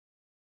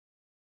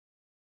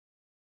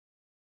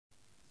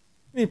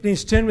Will you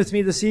please turn with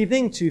me this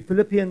evening to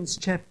Philippians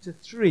chapter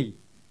 3.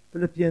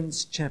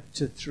 Philippians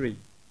chapter 3.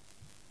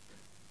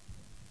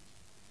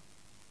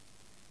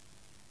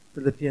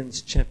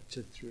 Philippians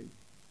chapter 3.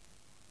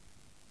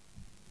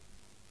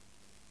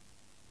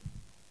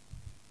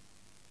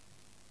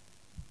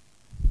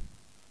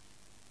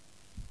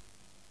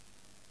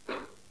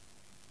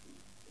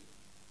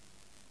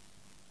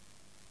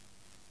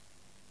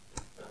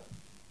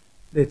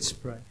 Let's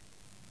pray.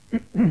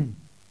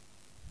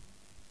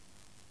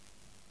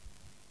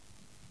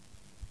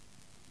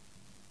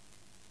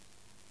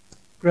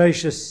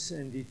 Gracious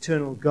and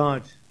eternal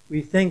God,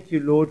 we thank you,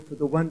 Lord, for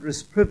the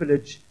wondrous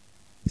privilege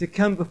to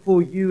come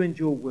before you and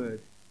your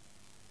word.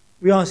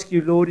 We ask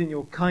you, Lord, in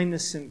your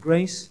kindness and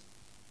grace,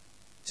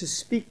 to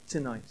speak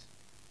tonight,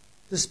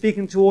 to speak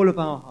into all of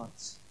our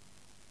hearts,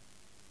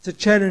 to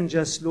challenge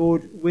us,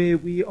 Lord, where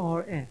we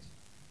are at,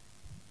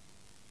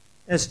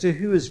 as to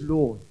who is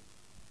Lord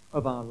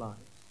of our lives.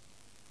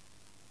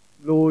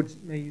 Lord,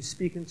 may you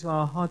speak into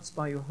our hearts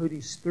by your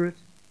Holy Spirit.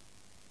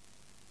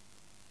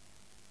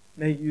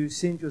 May you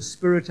send your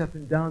Spirit up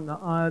and down the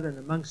aisle and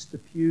amongst the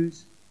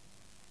pews.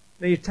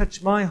 May you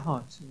touch my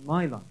heart and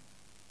my life.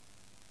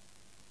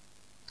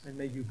 And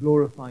may you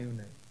glorify your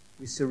name.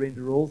 We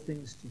surrender all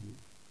things to you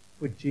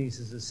for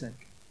Jesus'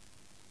 sake,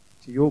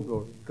 to your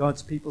glory. And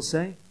God's people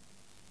say,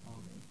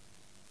 Amen.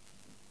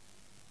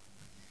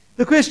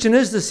 The question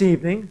is this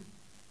evening,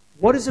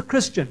 what is a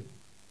Christian?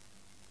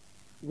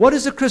 What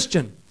is a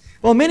Christian?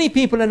 Well, many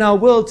people in our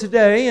world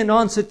today, in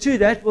answer to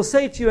that, will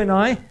say to you and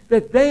I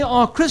that they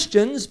are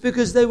Christians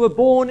because they were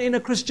born in a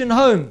Christian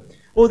home,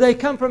 or they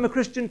come from a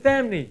Christian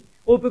family,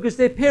 or because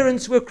their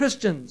parents were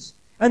Christians,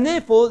 and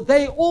therefore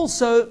they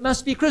also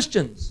must be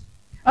Christians.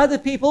 Other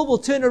people will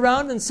turn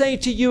around and say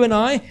to you and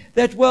I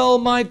that, well,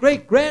 my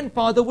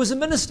great-grandfather was a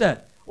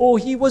minister, or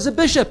he was a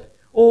bishop,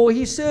 or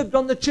he served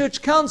on the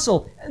church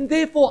council, and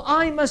therefore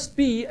I must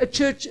be a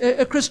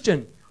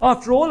Christian.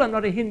 After all, I'm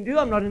not a Hindu,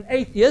 I'm not an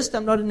atheist,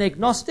 I'm not an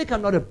agnostic,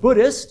 I'm not a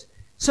Buddhist,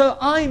 so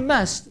I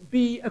must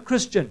be a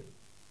Christian.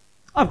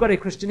 I've got a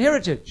Christian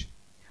heritage.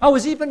 I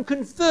was even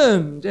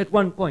confirmed at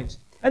one point,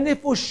 and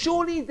therefore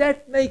surely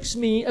that makes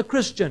me a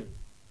Christian.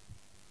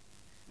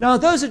 Now,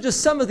 those are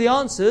just some of the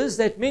answers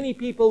that many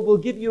people will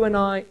give you and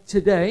I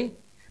today,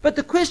 but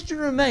the question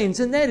remains,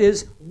 and that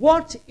is,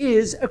 what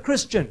is a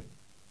Christian?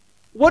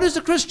 What is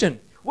a Christian?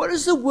 What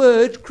does the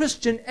word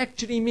Christian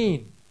actually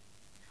mean?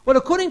 Well,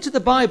 according to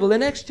the Bible,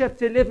 in Acts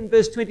chapter 11,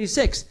 verse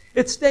 26,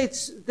 it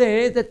states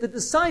there that the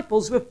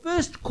disciples were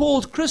first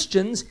called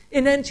Christians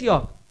in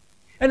Antioch.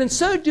 And in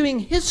so doing,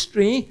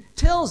 history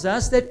tells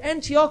us that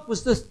Antioch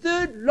was the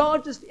third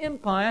largest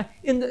empire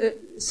in the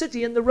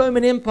city in the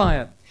Roman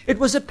Empire. It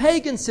was a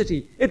pagan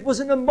city. It was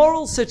an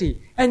immoral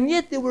city. And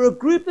yet there were a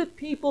group of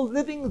people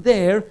living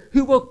there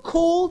who were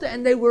called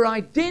and they were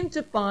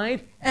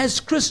identified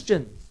as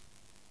Christians.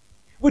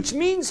 Which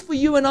means for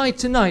you and I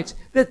tonight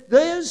that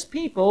those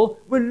people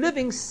were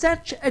living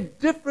such a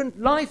different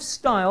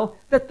lifestyle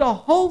that the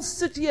whole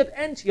city of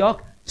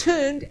Antioch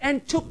turned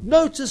and took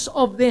notice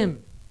of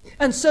them.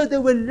 And so they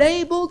were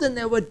labeled and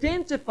they were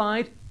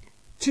identified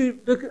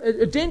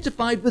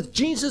with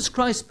Jesus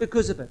Christ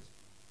because of it.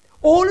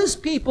 All his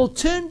people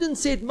turned and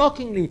said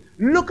mockingly,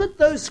 look at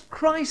those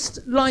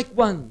Christ-like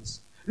ones.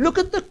 Look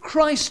at the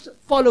Christ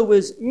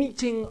followers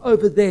meeting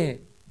over there.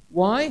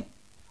 Why?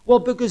 Well,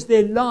 because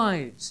their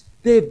lives,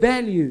 their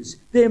values,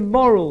 their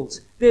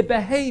morals, their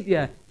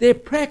behavior, their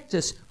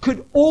practice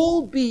could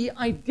all be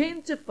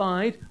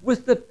identified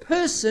with the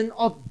person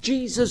of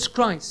Jesus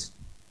Christ.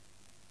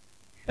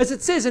 As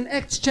it says in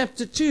Acts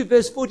chapter 2,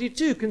 verse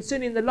 42,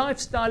 concerning the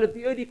lifestyle of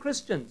the early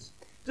Christians.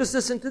 Just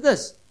listen to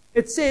this.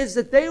 It says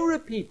that they were a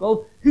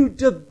people who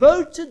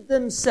devoted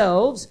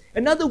themselves,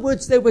 in other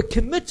words, they were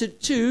committed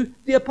to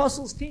the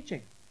apostles'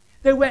 teaching.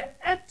 They were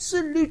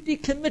absolutely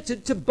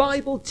committed to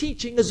Bible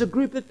teaching as a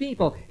group of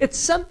people. It's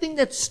something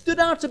that stood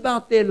out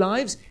about their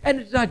lives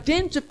and it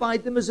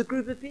identified them as a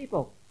group of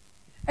people.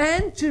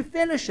 And to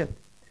fellowship,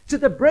 to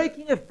the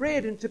breaking of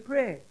bread and to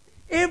prayer.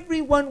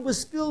 Everyone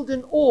was filled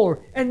in awe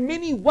and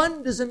many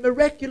wonders and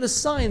miraculous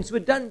signs were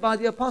done by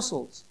the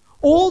apostles.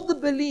 All the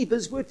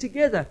believers were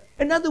together.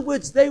 In other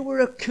words, they were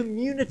a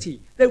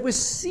community. They were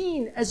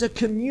seen as a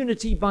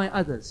community by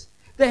others.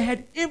 They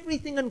had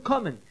everything in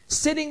common,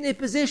 selling their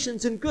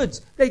possessions and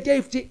goods. They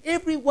gave to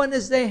everyone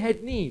as they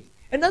had need.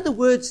 In other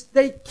words,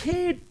 they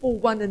cared for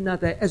one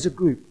another as a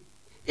group.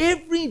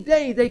 Every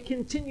day they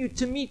continued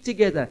to meet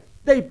together.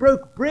 They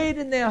broke bread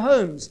in their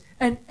homes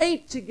and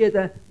ate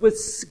together with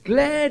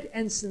glad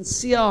and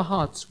sincere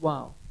hearts.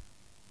 Wow.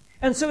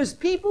 And so as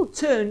people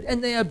turned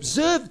and they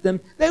observed them,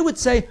 they would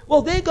say,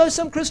 well, there go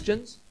some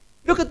Christians.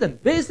 Look at them.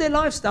 There's their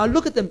lifestyle.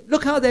 Look at them.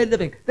 Look how they're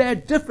living. They're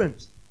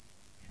different.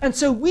 And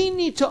so we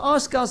need to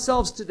ask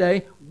ourselves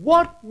today,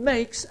 what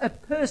makes a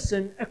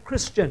person a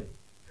Christian?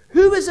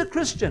 Who is a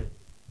Christian?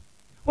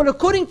 Well,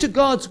 according to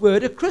God's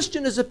word, a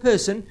Christian is a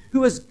person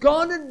who has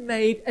gone and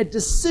made a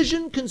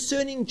decision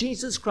concerning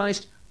Jesus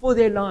Christ for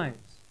their lives.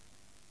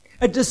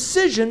 A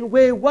decision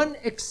where one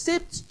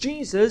accepts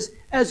Jesus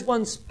as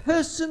one's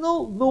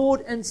personal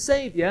Lord and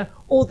Savior,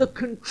 or the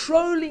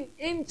controlling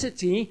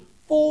entity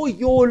for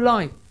your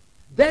life.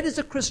 That is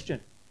a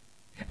Christian.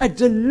 A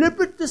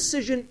deliberate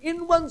decision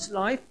in one's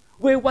life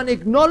where one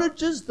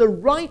acknowledges the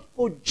right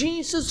for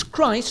Jesus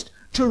Christ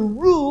to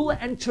rule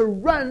and to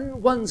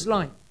run one's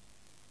life.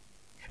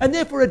 And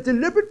therefore a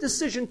deliberate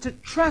decision to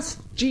trust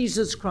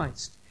Jesus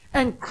Christ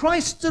and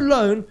Christ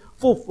alone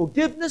for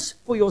forgiveness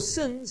for your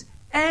sins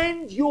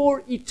and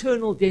your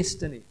eternal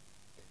destiny.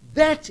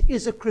 That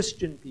is a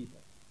Christian people.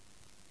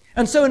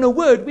 And so in a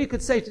word, we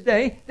could say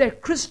today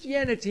that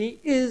Christianity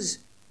is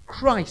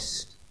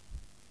Christ.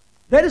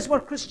 That is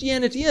what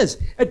Christianity is.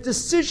 A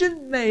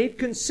decision made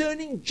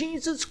concerning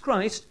Jesus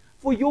Christ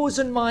for yours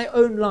and my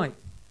own life.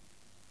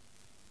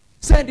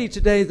 Sadly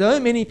today, though,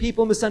 many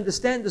people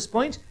misunderstand this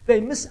point. They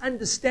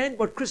misunderstand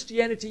what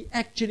Christianity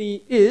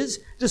actually is,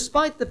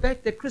 despite the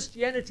fact that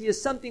Christianity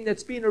is something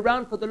that's been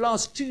around for the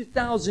last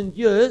 2,000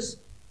 years.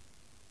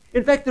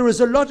 In fact, there is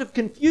a lot of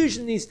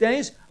confusion these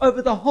days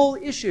over the whole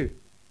issue.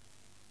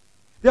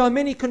 There are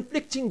many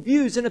conflicting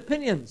views and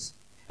opinions.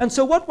 And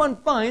so what one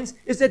finds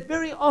is that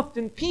very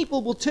often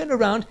people will turn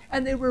around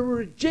and they will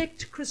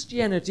reject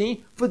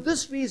Christianity for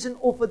this reason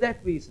or for that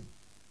reason.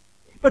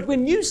 But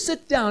when you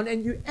sit down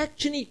and you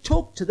actually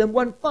talk to them,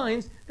 one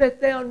finds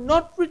that they are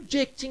not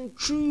rejecting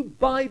true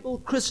Bible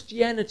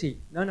Christianity.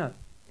 No.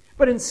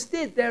 But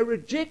instead they're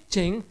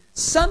rejecting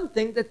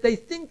something that they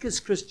think is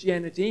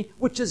Christianity,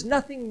 which is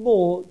nothing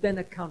more than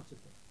a counterfeit.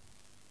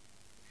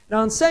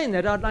 Now in saying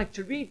that, I'd like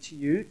to read to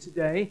you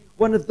today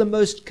one of the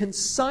most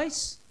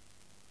concise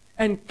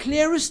and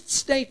clearest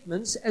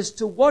statements as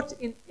to what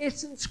in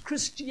essence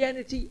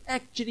Christianity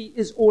actually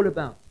is all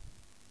about.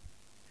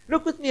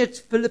 Look with me at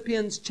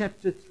Philippians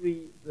chapter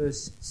 3,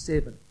 verse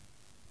 7.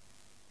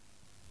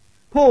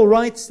 Paul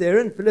writes there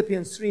in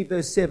Philippians 3,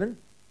 verse 7,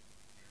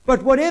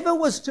 "But whatever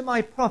was to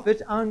my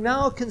profit, I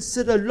now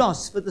consider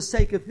loss for the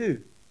sake of who?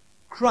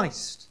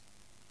 Christ.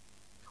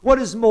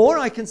 What is more,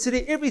 I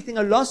consider everything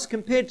a loss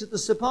compared to the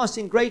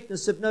surpassing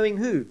greatness of knowing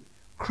who?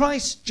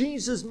 Christ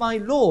Jesus my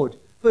Lord,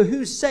 for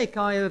whose sake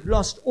I have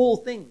lost all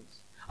things.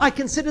 I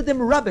consider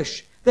them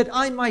rubbish, that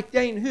I might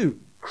gain who?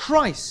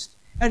 Christ,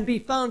 and be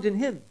found in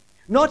him,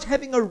 not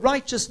having a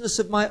righteousness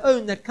of my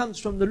own that comes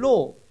from the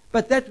law,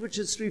 but that which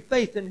is through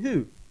faith in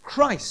who?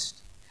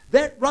 Christ.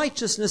 That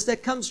righteousness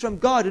that comes from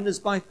God and is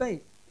by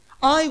faith.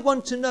 I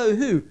want to know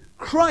who?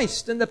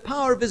 Christ and the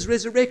power of his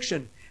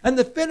resurrection, and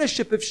the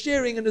fellowship of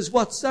sharing in his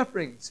what?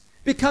 Sufferings,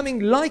 becoming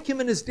like him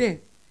in his death,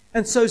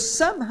 and so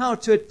somehow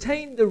to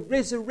attain the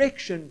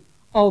resurrection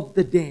of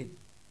the dead."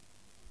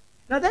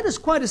 Now that is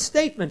quite a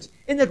statement,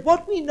 in that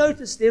what we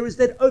notice there is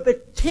that over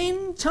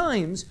 10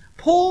 times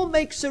Paul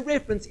makes a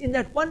reference in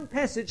that one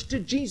passage to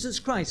Jesus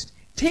Christ.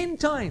 10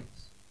 times.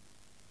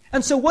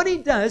 And so what he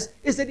does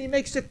is that he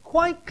makes it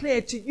quite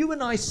clear to you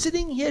and I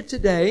sitting here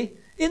today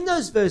in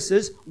those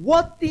verses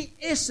what the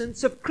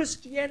essence of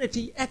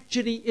Christianity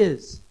actually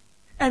is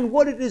and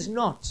what it is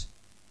not.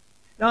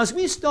 Now as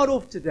we start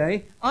off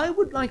today, I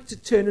would like to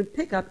turn and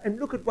pick up and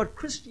look at what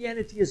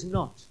Christianity is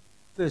not,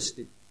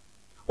 firstly.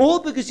 All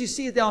because you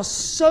see there are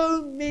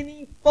so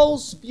many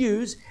false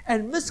views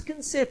and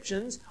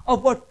misconceptions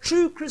of what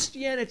true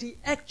Christianity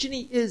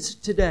actually is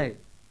today.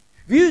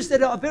 Views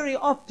that are very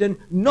often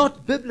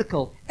not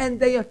biblical, and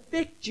they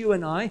affect you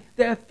and I,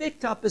 they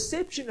affect our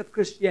perception of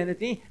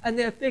Christianity, and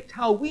they affect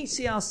how we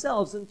see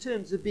ourselves in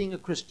terms of being a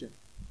Christian.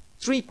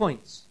 3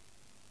 points.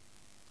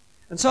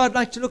 And so I'd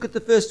like to look at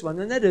the first one,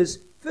 and that is,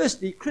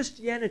 firstly,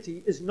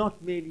 Christianity is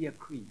not merely a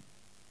creed.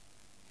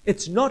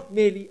 It's not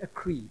merely a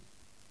creed.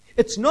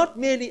 It's not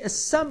merely a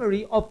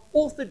summary of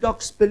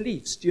orthodox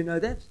beliefs. Do you know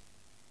that?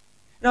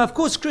 Now, of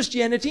course,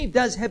 Christianity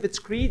does have its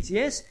creeds,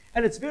 yes,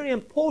 and it's very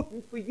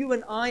important for you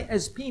and I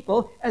as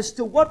people as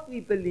to what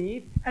we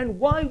believe and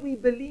why we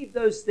believe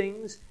those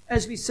things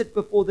as we sit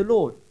before the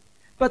Lord.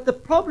 But the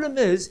problem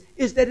is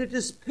that it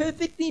is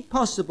perfectly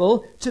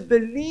possible to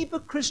believe a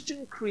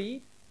Christian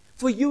creed,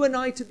 for you and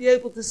I to be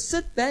able to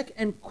sit back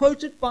and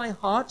quote it by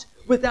heart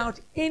without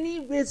any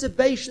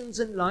reservations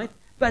in life,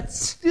 but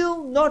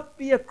still not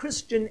be a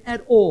Christian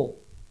at all.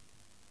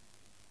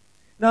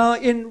 Now,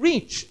 in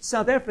Reach,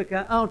 South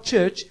Africa, our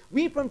church,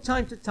 we from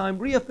time to time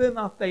reaffirm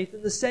our faith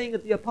in the saying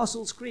of the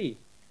Apostles' Creed.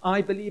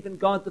 I believe in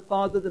God the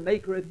Father, the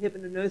maker of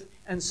heaven and earth,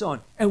 and so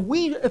on. And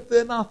we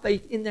affirm our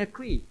faith in that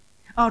creed.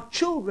 Our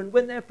children,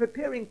 when they're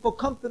preparing for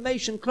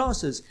confirmation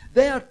classes,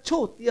 they are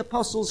taught the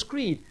Apostles'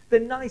 Creed, the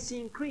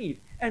Nicene Creed,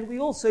 and we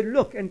also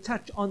look and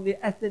touch on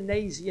the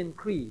Athanasian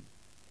Creed.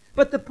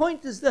 But the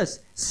point is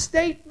this: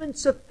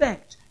 statements of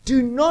fact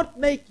do not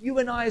make you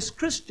and I as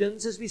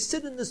Christians as we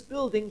sit in this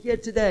building here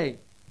today.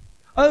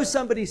 Oh,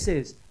 somebody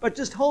says, but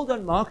just hold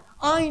on, Mark,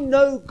 I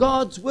know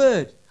God's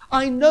word.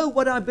 I know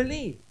what I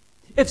believe.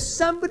 If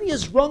somebody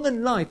is wrong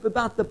in life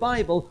about the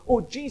Bible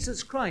or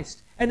Jesus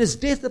Christ and his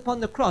death upon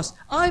the cross,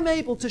 I'm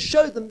able to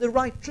show them the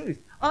right truth.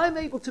 I'm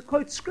able to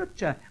quote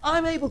scripture.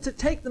 I'm able to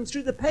take them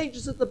through the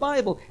pages of the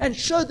Bible and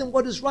show them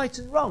what is right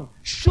and wrong.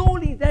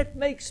 Surely that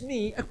makes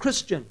me a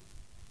Christian.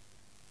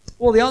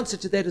 Well, the answer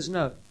to that is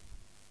no.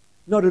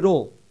 Not at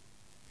all.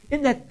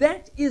 In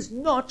that is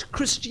not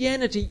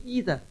Christianity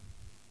either.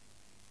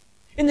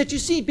 In that, you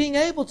see, being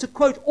able to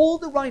quote all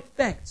the right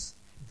facts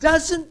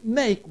doesn't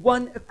make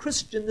one a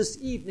Christian this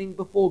evening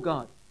before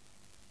God.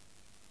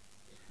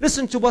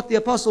 Listen to what the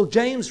Apostle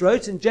James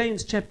wrote in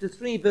James chapter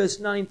 3, verse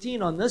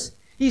 19 on this.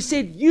 He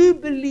said, you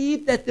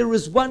believe that there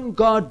is one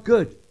God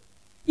good.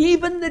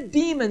 Even the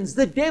demons,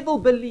 the devil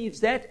believes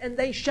that, and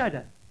they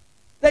shudder.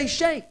 They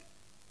shake.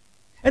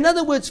 In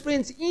other words,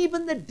 friends,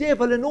 even the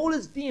devil and all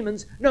his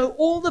demons know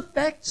all the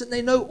facts and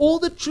they know all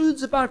the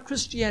truths about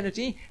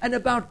Christianity and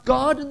about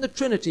God and the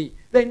Trinity.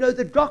 They know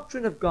the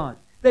doctrine of God.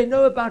 They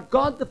know about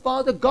God the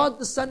Father, God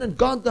the Son, and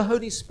God the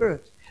Holy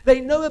Spirit. They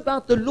know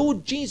about the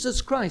Lord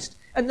Jesus Christ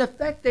and the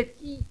fact that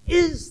He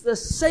is the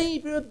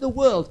Savior of the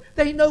world.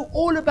 They know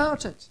all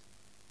about it.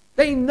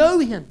 They know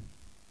Him.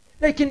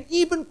 They can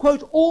even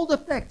quote all the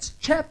facts,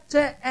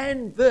 chapter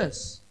and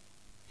verse.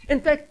 In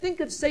fact, think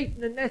of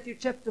Satan in Matthew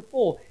chapter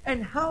 4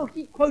 and how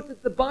he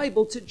quoted the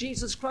Bible to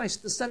Jesus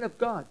Christ, the Son of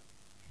God.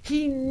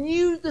 He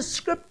knew the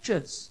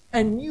Scriptures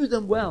and knew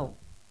them well.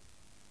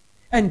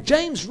 And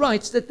James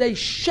writes that they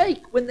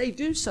shake when they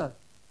do so.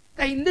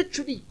 They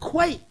literally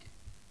quake.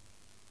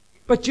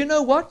 But you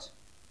know what?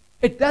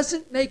 It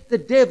doesn't make the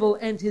devil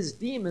and his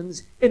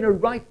demons in a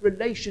right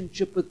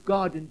relationship with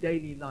God in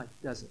daily life,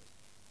 does it?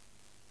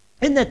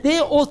 In that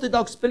their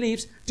orthodox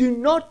beliefs do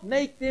not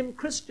make them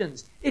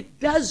Christians. It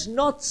does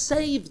not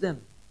save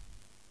them.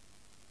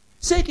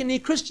 Secondly,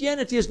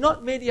 Christianity is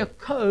not merely a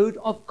code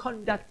of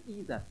conduct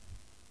either.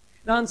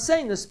 Now, I'm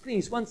saying this,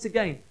 please, once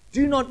again,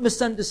 do not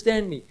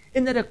misunderstand me,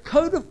 in that a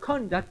code of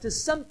conduct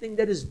is something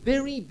that is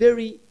very,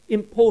 very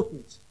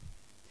important.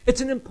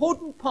 It's an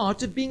important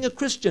part of being a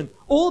Christian,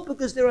 all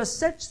because there are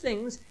such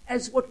things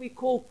as what we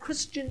call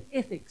Christian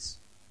ethics.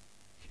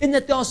 In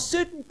that there are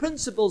certain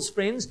principles,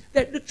 friends,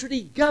 that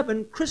literally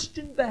govern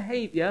Christian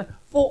behavior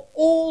for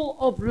all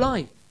of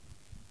life.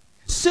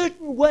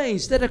 Certain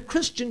ways that a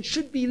Christian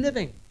should be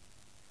living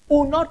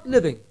or not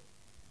living.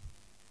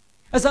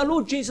 As our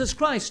Lord Jesus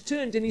Christ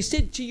turned and He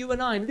said to you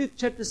and I in Luke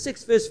chapter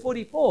 6, verse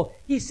 44,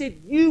 He said,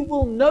 you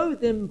will know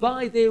them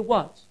by their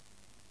what?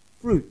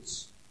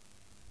 Fruits.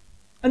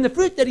 And the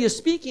fruit that He is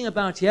speaking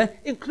about here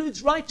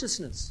includes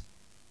righteousness.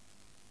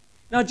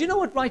 Now, do you know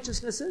what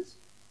righteousness is?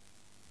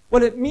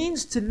 Well, it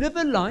means to live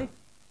a life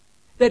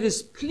that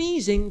is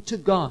pleasing to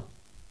God.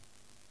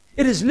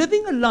 It is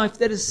living a life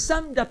that is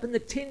summed up in the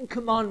 10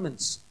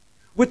 Commandments,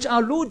 which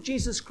our Lord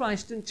Jesus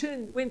Christ in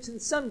turn went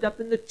and summed up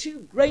in the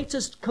 2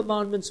 greatest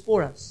commandments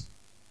for us.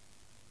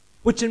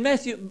 Which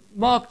in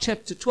Mark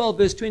chapter 12,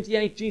 verse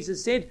 28,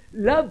 Jesus said,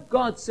 love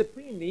God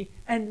supremely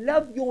and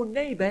love your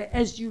neighbor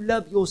as you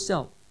love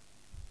yourself.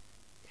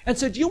 And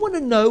so do you want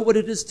to know what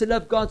it is to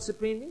love God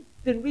supremely?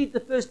 Then read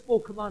the first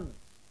 4 commandments.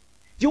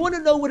 Do you want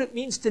to know what it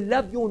means to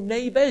love your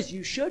neighbor as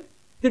you should?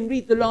 Then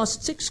read the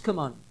last 6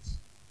 commandments.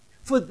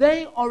 For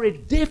they are a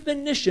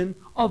definition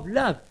of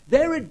love.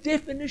 They're a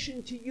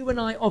definition to you and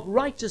I of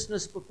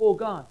righteousness before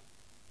God.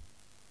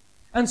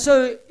 And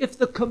so if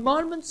the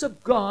commandments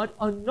of God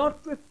are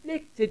not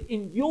reflected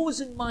in yours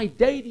and my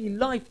daily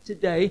life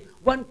today,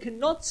 one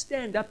cannot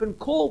stand up and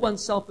call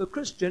oneself a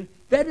Christian.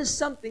 That is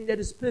something that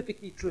is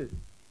perfectly true.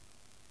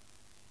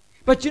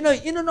 But you know,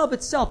 in and of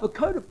itself, a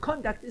code of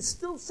conduct is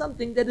still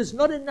something that is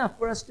not enough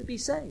for us to be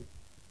saved.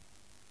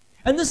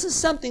 And this is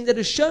something that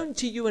is shown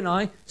to you and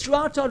I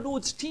throughout our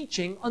Lord's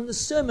teaching on the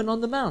Sermon on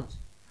the Mount,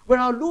 where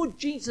our Lord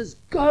Jesus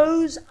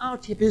goes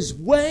out of His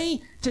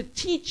way to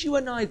teach you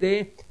and I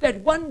there that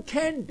one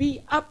can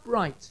be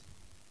upright.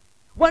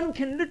 One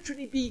can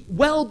literally be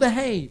well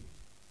behaved.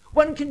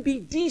 One can be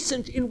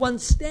decent in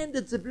one's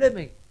standards of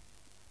living,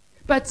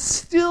 but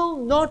still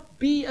not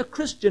be a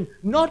Christian,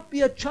 not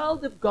be a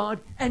child of God,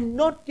 and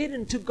not get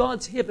into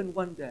God's heaven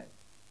one day.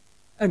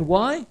 And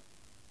why?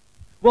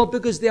 Well,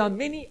 because there are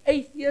many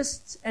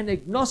atheists and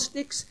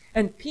agnostics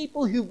and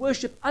people who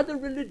worship other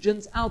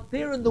religions out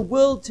there in the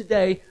world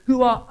today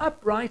who are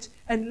upright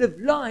and live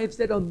lives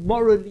that are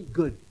morally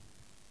good.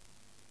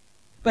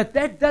 But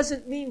that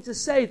doesn't mean to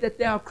say that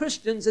they are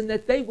Christians and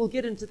that they will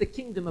get into the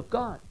kingdom of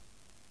God.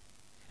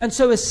 And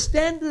so a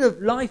standard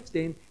of life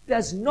then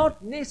does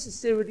not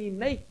necessarily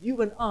make you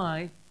and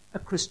I a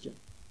Christian,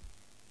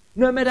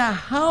 no matter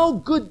how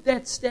good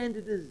that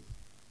standard is.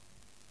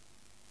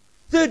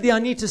 Thirdly, I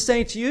need to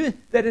say to you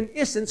that in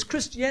essence,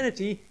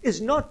 Christianity is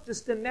not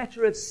just a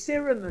matter of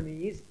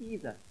ceremonies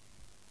either.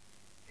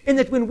 In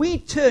that when we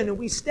turn and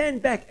we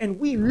stand back and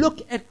we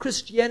look at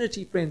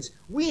Christianity, friends,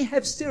 we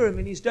have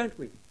ceremonies, don't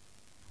we?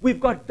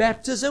 We've got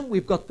baptism,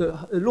 we've got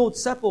the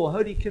Lord's Supper or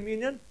Holy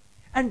Communion,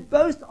 and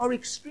both are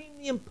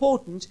extremely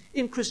important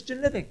in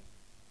Christian living.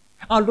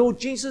 Our Lord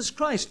Jesus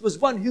Christ was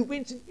one who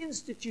went and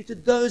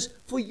instituted those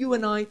for you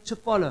and I to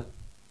follow.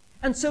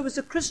 And so as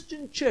a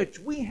Christian church,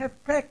 we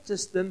have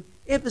practiced them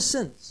ever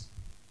since.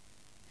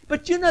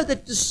 But you know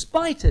that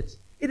despite it,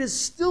 it is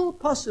still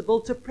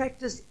possible to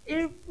practice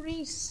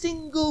every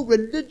single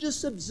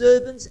religious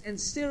observance and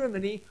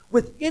ceremony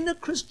within a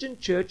Christian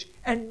church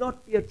and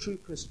not be a true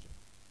Christian.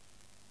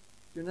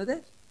 Do you know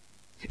that?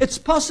 It's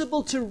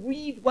possible to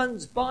read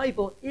one's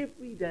Bible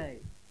every day.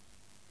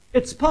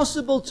 It's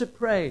possible to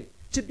pray,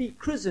 to be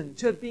christened,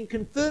 to have been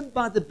confirmed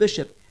by the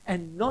bishop,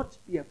 and not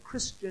be a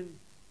Christian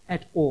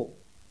at all.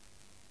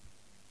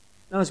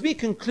 Now, as we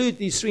conclude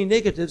these three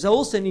negatives, I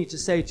also need to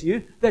say to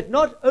you that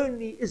not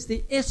only is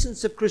the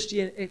essence of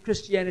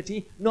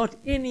Christianity not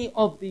any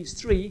of these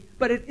three,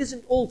 but it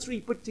isn't all three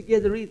put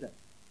together either.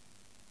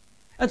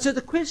 And so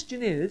the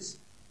question is,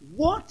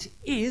 what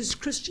is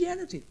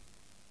Christianity?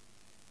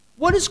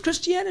 What is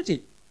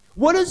Christianity?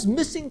 What is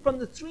missing from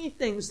the three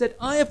things that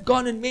I have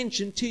gone and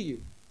mentioned to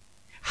you?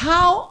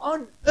 How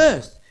on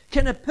earth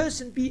can a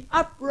person be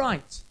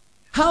upright?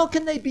 How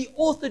can they be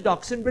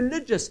orthodox and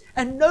religious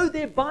and know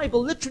their Bible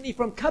literally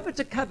from cover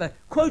to cover,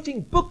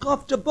 quoting book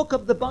after book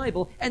of the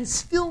Bible, and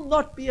still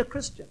not be a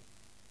Christian?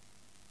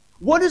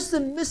 What is the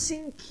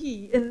missing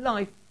key in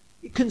life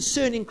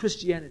concerning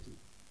Christianity?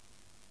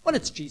 Well,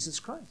 it's Jesus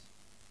Christ.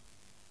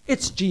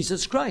 It's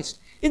Jesus Christ.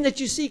 In that,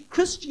 you see,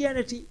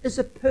 Christianity is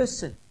a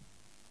person.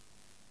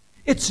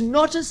 It's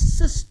not a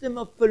system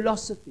of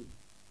philosophy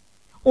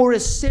or a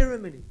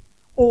ceremony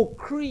or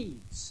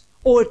creeds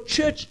or a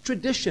church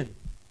tradition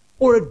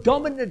or a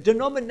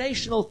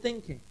denominational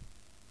thinking.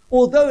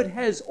 Although it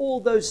has all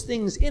those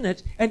things in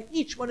it, and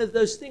each one of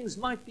those things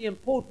might be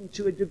important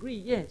to a degree,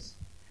 yes.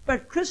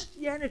 But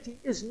Christianity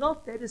is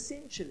not that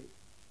essentially.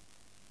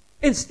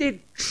 Instead,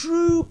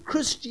 true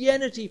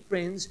Christianity,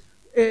 friends,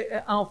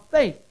 our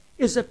faith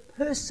is a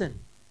person.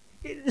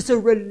 It is a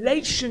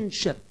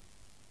relationship.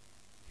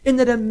 In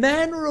that a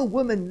man or a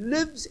woman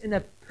lives in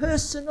a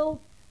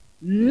personal,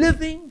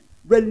 living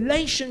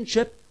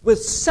relationship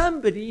with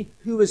somebody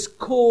who is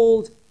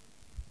called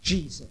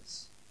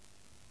Jesus.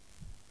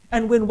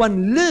 And when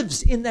one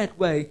lives in that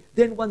way,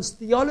 then one's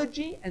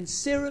theology and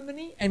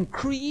ceremony and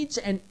creeds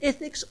and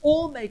ethics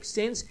all make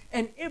sense,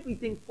 and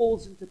everything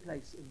falls into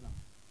place in life.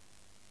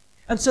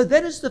 And so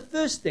that is the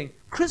first thing.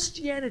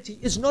 Christianity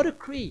is not a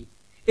creed.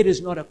 It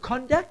is not a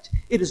conduct.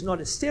 It is not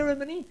a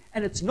ceremony.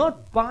 And it's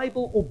not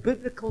Bible or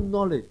biblical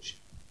knowledge.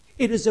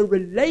 It is a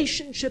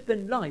relationship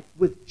in life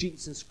with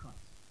Jesus Christ.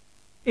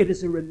 It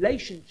is a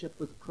relationship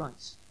with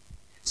Christ.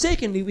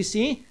 Secondly, we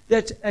see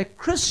that a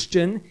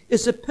Christian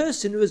is a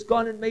person who has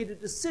gone and made a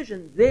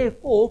decision,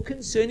 therefore,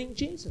 concerning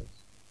Jesus.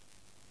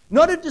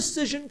 Not a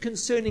decision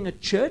concerning a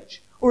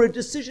church, or a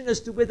decision as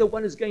to whether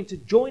one is going to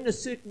join a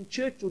certain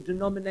church or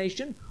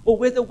denomination, or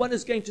whether one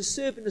is going to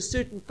serve in a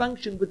certain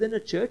function within a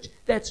church.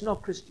 That's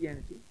not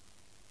Christianity.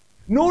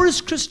 Nor is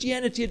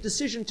Christianity a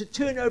decision to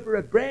turn over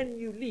a brand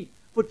new leaf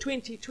for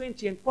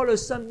 2020 and follow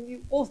some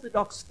new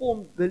orthodox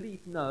form of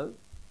belief. No.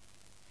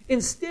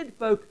 Instead,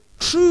 folk,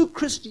 true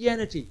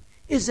Christianity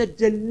is a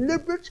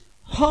deliberate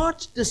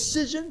heart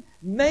decision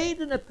made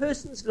in a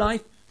person's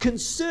life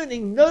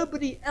concerning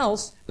nobody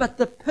else but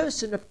the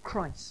person of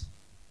Christ.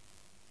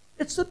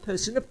 It's the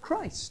person of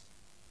Christ.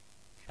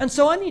 And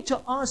so I need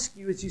to ask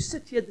you, as you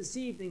sit here this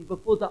evening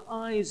before the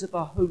eyes of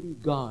our holy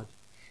God,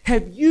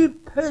 have you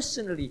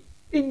personally,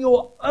 in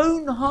your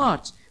own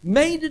heart,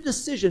 made a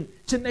decision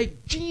to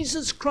make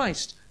Jesus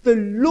Christ the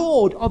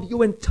Lord of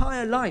your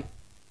entire life?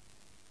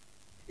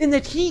 In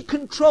that He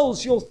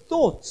controls your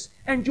thoughts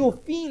and your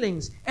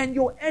feelings and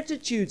your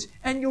attitudes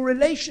and your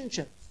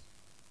relationships.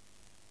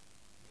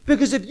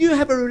 Because if you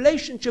have a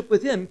relationship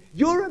with Him,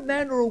 you're a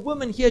man or a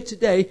woman here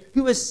today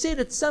who has said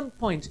at some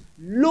point,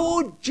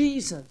 Lord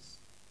Jesus,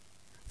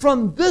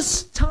 from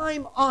this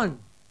time on,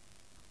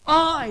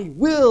 I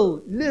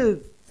will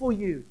live for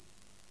you.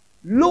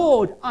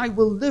 Lord, I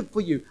will live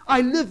for you. I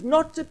live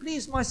not to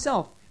please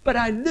myself, but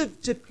I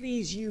live to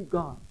please you,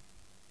 God.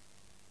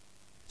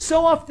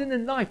 So often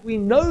in life, we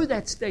know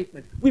that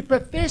statement. We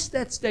profess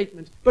that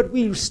statement, but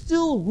we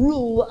still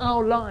rule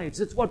our lives.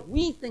 It's what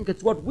we think.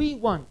 It's what we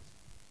want.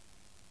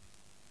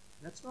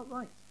 That's not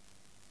right.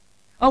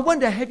 I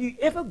wonder, have you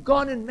ever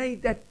gone and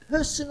made that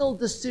personal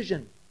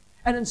decision,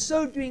 and in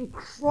so doing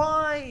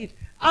cried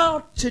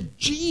out to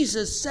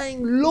Jesus,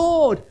 saying,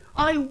 Lord,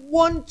 I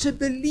want to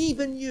believe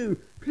in you.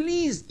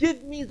 Please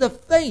give me the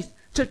faith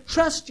to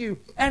trust you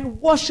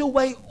and wash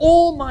away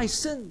all my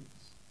sins.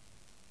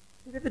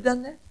 Have you ever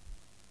done that?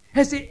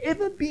 Has there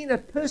ever been a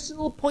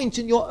personal point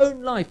in your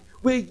own life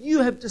where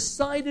you have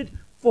decided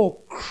for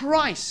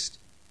Christ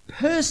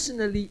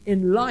personally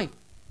in life?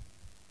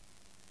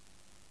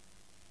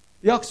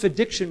 The Oxford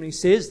Dictionary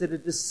says that a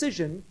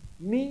decision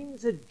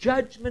means a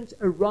judgment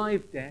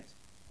arrived at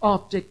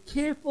after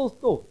careful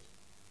thought,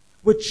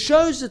 which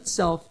shows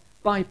itself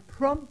by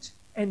prompt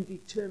and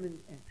determined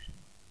action.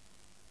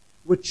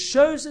 Which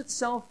shows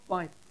itself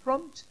by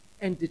prompt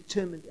and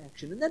determined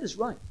action. And that is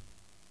right.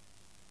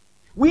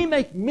 We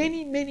make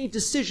many, many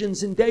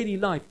decisions in daily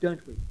life,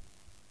 don't we?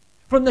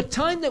 From the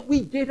time that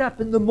we get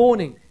up in the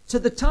morning to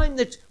the time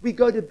that we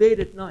go to bed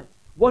at night.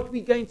 What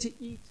we're going to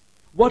eat,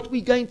 what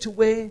we're going to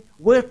wear,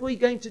 what we're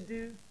going to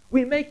do.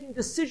 We're making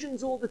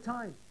decisions all the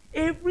time.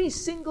 Every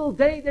single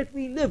day that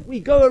we live, we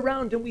go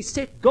around and we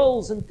set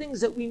goals and things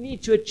that we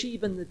need to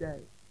achieve in the day.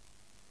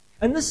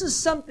 And this is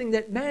something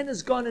that man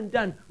has gone and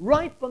done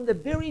right from the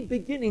very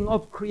beginning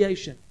of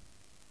creation.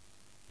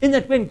 In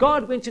that when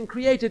God went and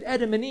created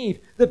Adam and Eve,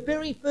 the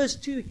very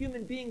first two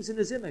human beings in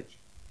his image,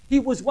 he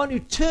was one who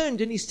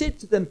turned and he said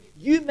to them,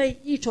 you may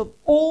eat of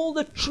all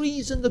the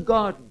trees in the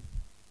garden,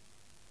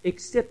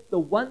 except the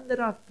one that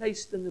I've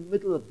placed in the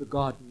middle of the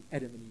garden,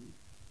 Adam and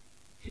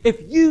Eve.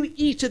 If you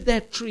eat of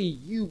that tree,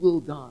 you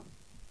will die.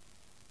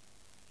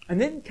 And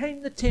then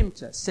came the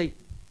tempter, Satan.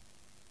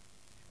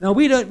 Now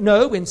we don't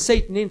know when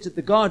Satan entered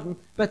the garden,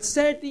 but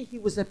sadly he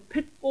was a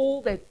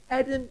pitfall that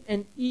Adam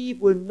and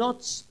Eve were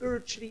not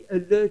spiritually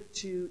alert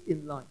to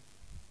in life.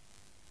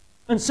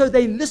 And so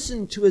they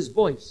listened to his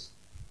voice.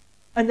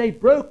 And they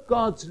broke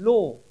God's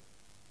law,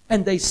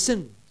 and they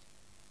sinned.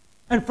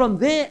 And from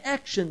their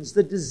actions,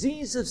 the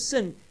disease of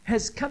sin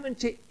has come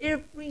into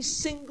every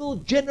single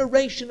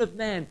generation of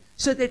man,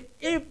 so that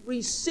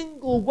every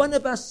single one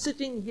of us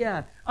sitting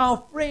here,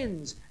 our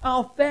friends,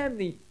 our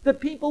family, the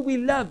people we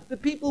love, the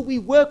people we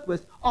work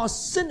with, are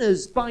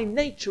sinners by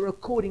nature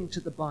according to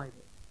the Bible.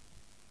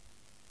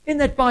 In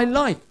that by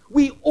life,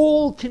 we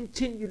all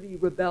continually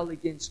rebel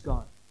against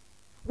God.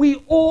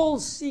 We all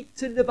seek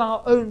to live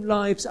our own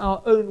lives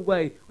our own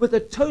way, with a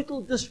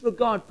total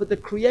disregard for the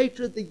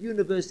Creator of the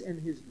universe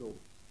and His law.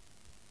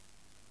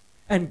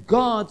 And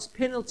God's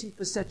penalty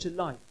for such a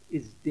life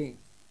is death.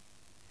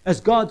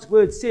 As God's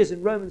word says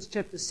in Romans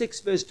chapter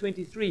 6, verse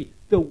 23,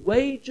 the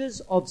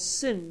wages of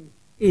sin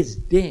is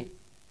death.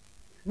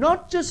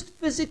 Not just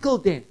physical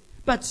death,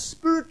 but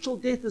spiritual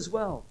death as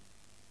well.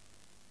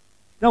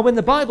 Now, when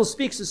the Bible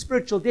speaks of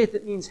spiritual death,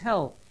 it means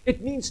hell.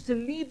 It means to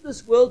leave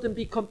this world and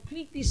be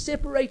completely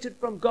separated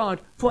from God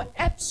for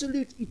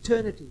absolute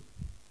eternity.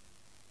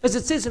 As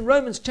it says in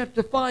Romans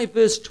chapter 5,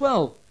 verse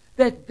 12,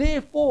 that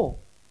therefore,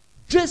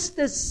 just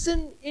as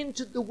sin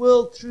entered the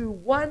world through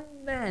one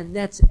man,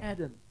 that's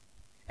Adam,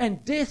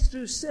 and death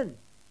through sin.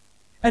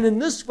 And in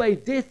this way,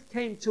 death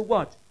came to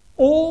what?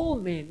 All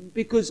men,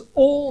 because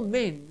all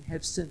men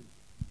have sinned.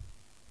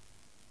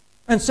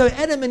 And so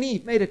Adam and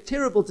Eve made a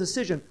terrible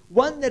decision,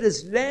 one that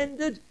has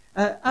landed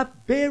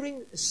up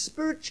bearing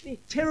spiritually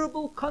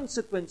terrible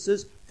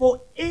consequences for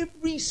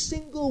every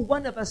single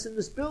one of us in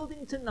this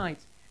building tonight,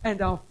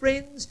 and our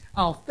friends,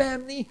 our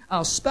family,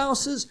 our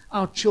spouses,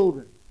 our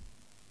children.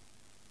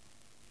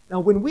 Now,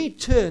 when we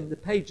turn the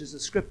pages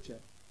of Scripture,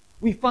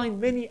 we find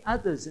many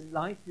others in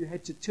life who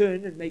had to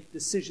turn and make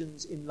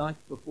decisions in life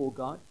before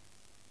God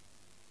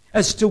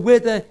as to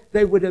whether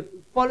they would have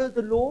followed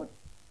the Lord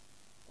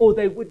or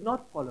they would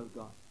not follow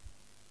God.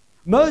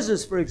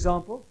 Moses, for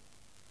example,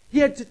 he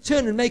had to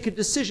turn and make a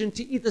decision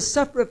to either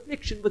suffer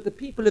affliction with the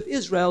people of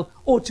Israel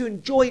or to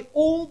enjoy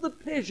all the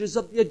pleasures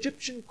of the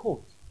Egyptian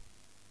court.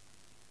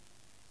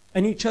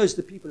 And he chose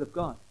the people of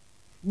God,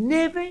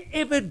 never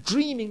ever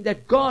dreaming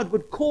that God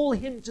would call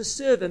him to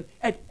serve him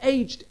at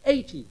aged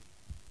 80,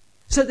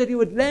 so that he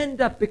would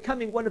land up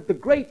becoming one of the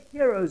great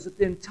heroes of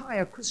the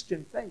entire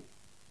Christian faith.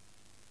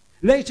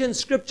 Later in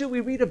Scripture, we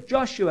read of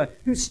Joshua,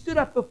 who stood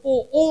up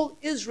before all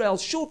Israel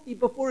shortly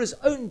before his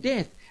own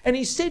death. And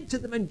he said to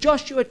them in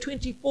Joshua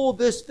 24,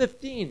 verse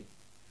 15,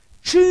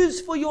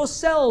 choose for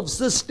yourselves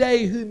this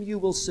day whom you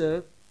will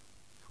serve,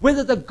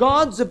 whether the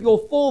gods of your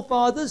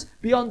forefathers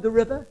beyond the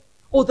river,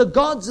 or the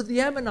gods of the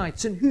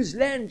Ammonites in whose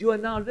land you are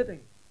now living.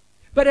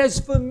 But as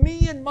for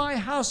me and my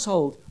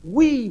household,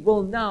 we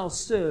will now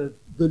serve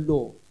the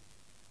Lord.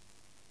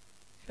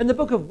 In the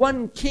book of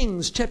 1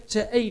 Kings,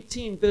 chapter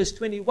 18, verse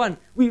 21,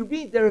 we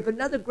read there of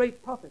another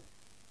great prophet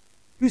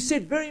who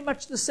said very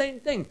much the same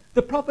thing.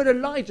 The prophet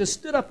Elijah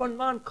stood up on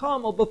Mount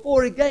Carmel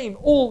before again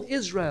all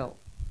Israel.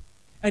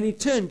 And he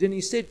turned and he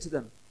said to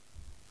them,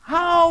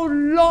 how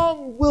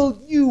long will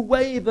you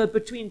waver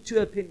between two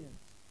opinions?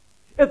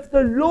 If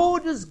the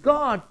Lord is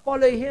God,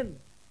 follow him.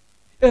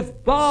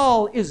 If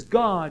Baal is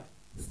God,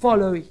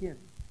 follow him.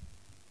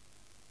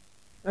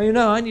 Now, you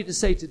know, I need to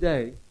say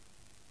today,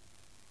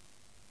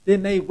 there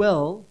may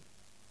well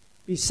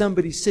be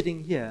somebody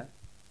sitting here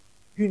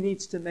who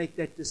needs to make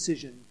that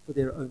decision for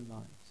their own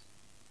lives.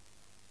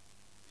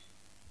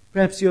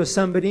 Perhaps you're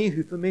somebody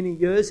who for many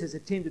years has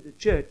attended a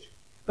church,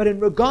 but in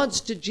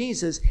regards to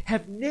Jesus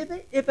have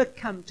never ever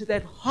come to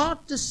that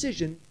hard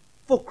decision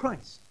for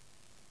Christ.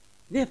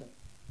 Never.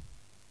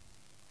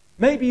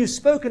 Maybe you've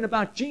spoken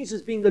about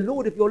Jesus being the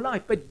Lord of your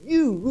life, but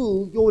you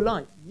rule your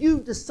life. You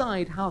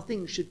decide how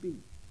things should be.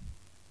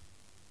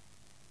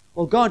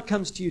 Well, God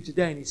comes to you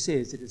today and He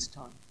says it is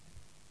time.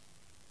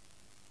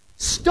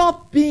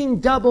 Stop being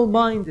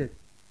double-minded.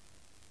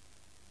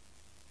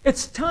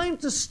 It's time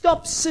to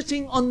stop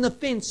sitting on the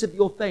fence of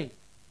your faith.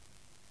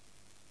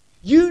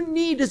 You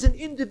need as an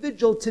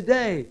individual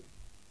today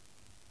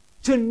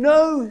to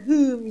know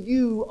whom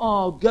you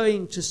are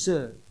going to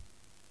serve,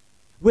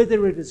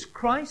 whether it is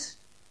Christ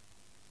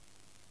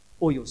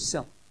or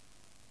yourself.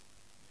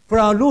 For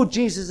our Lord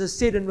Jesus has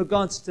said in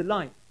regards to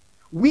life,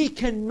 we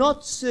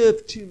cannot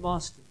serve two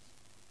masters.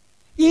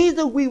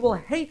 Either we will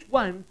hate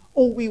one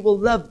or we will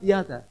love the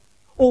other,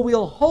 or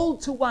we'll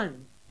hold to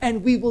one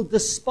and we will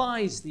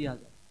despise the other.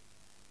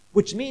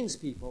 Which means,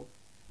 people,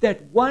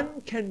 that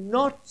one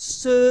cannot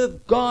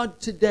serve God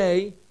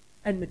today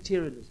and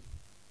materialism.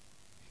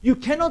 You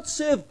cannot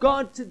serve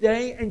God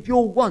today and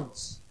your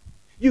wants,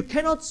 You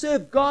cannot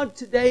serve God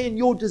today in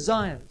your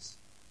desires.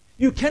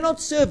 You cannot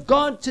serve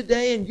God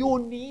today in your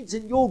needs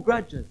and your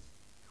grudges.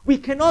 We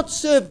cannot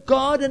serve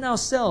God in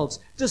ourselves,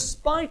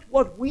 despite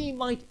what we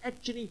might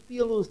actually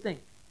feel or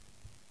think.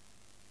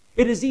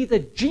 It is either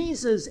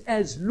Jesus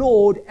as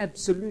Lord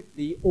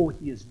absolutely, or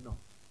He is not.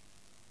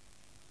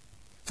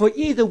 For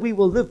either we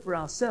will live for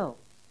ourselves,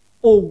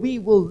 or we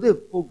will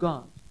live for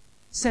God.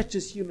 Such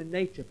is human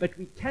nature, but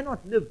we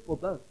cannot live for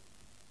both.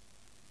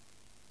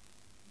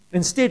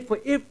 Instead, for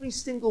every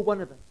single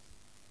one of us,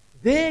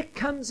 there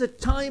comes a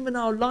time in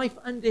our life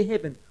under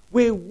heaven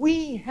where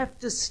we have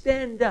to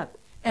stand up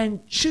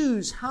and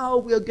choose how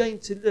we are going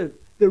to live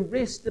the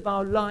rest of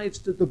our lives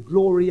to the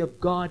glory of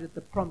God at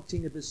the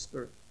prompting of His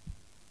Spirit.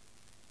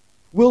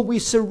 Will we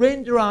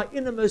surrender our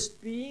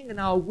innermost being and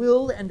our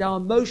will and our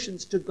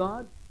emotions to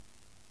God?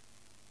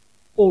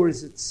 Or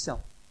is it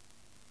self?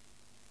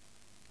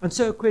 And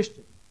so a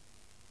question.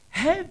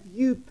 Have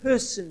you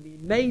personally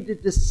made a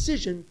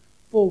decision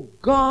for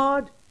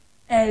God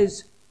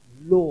as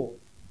Lord?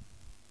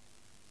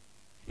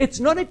 It's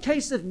not a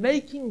case of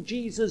making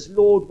Jesus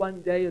Lord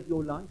one day of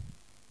your life.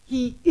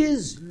 He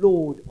is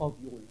Lord of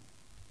your life.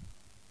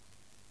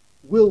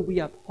 Will we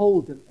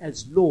uphold Him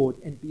as Lord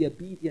and be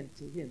obedient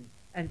to Him,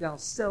 and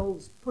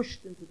ourselves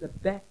pushed into the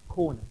back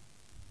corner?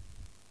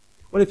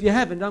 Well, if you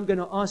haven't, I'm going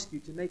to ask you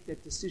to make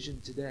that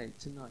decision today,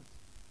 tonight.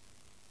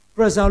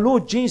 For as our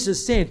Lord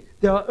Jesus said,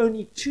 there are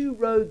only two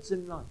roads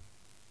in life.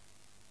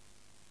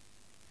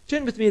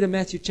 Turn with me to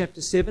Matthew chapter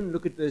 7,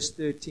 look at verse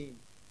 13.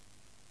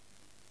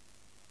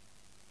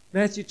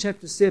 Matthew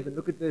chapter 7,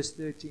 look at verse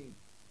 13.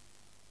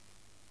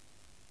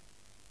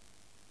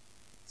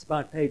 It's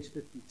about page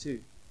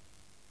 52.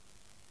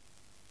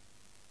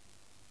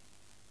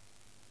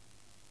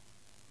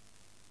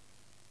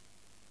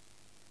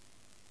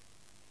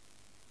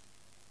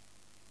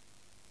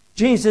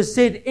 Jesus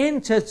said,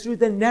 enter through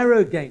the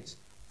narrow gate,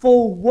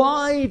 for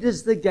wide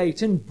is the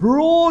gate, and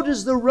broad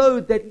is the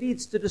road that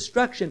leads to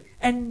destruction,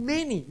 and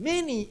many,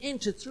 many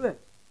enter through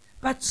it.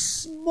 But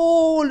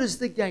small is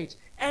the gate,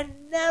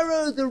 and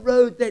narrow the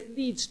road that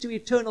leads to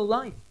eternal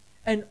life,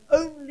 and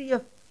only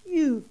a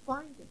few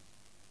find it.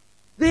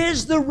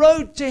 There's the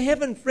road to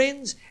heaven,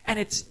 friends, and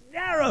it's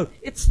narrow,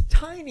 it's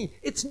tiny,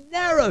 it's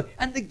narrow,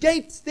 and the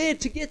gate there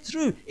to get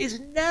through is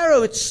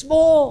narrow, it's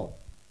small.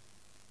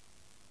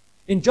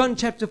 In John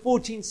chapter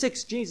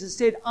 14:6, Jesus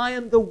said, I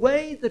am the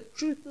way, the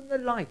truth, and the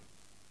life.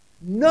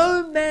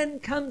 No man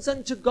comes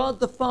unto God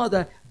the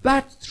Father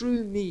but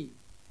through me.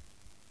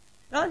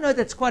 Now, I know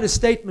that's quite a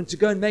statement to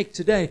go and make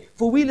today,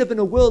 for we live in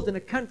a world and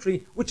a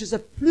country which is a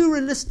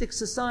pluralistic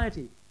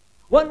society,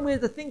 one where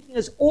the thinking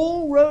is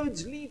all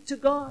roads lead to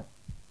God,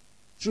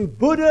 through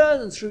Buddha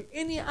and through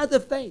any other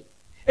faith.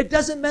 It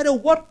doesn't matter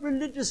what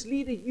religious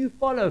leader you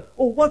follow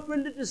or what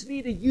religious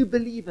leader you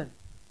believe in.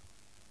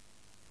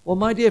 Well,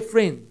 my dear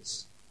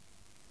friends,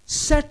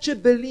 such a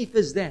belief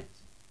as that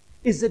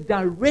is a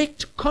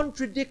direct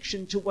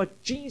contradiction to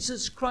what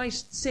Jesus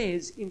Christ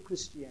says in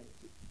Christianity.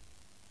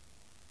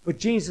 But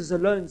Jesus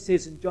alone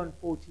says in John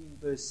 14,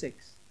 verse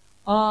 6,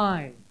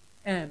 I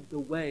am the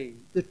way,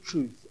 the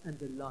truth, and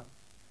the life.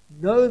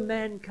 No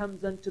man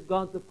comes unto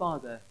God the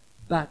Father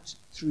but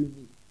through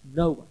me.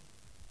 No one.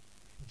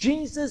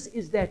 Jesus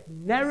is that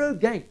narrow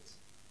gate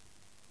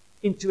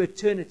into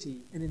eternity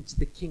and into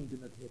the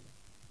kingdom of heaven.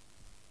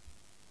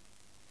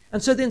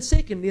 And so then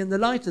secondly, in the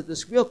light of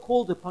this, we are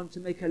called upon to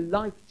make a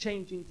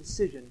life-changing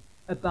decision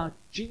about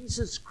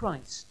Jesus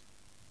Christ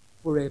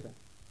forever.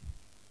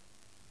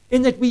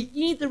 In that we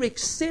either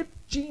accept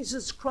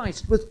Jesus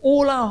Christ with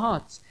all our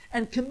hearts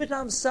and commit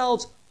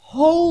ourselves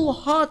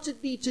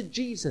wholeheartedly to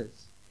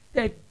Jesus,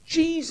 that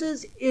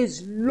Jesus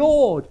is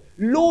Lord,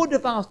 Lord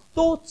of our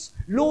thoughts,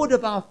 Lord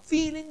of our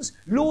feelings,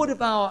 Lord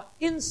of our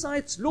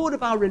insights, Lord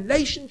of our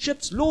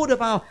relationships, Lord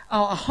of our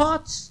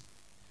hearts,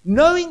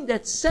 knowing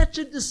that such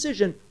a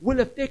decision will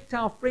affect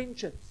our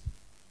friendships,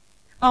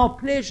 our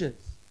pleasures.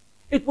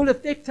 It will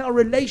affect our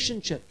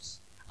relationships,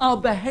 our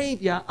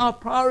behavior, our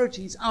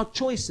priorities, our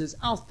choices,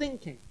 our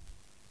thinking.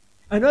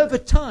 And over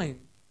time,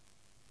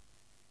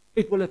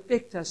 it will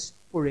affect us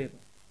forever.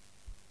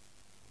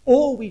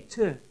 Or we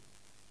turn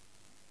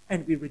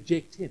and we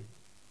reject Him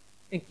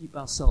and keep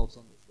ourselves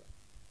on this way.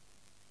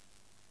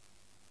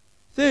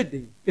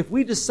 Thirdly, if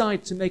we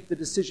decide to make the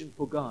decision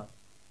for God,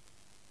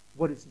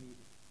 what is needed?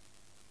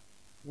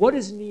 What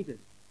is needed?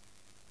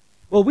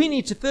 Well, we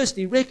need to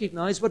firstly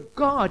recognize what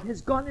God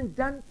has gone and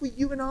done for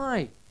you and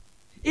I.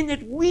 In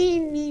that we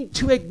need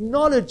to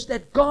acknowledge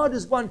that God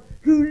is one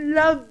who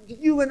loved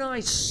you and I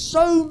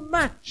so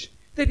much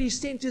that He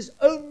sent His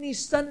only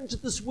Son into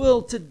this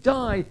world to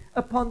die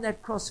upon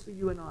that cross for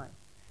you and I,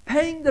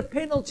 paying the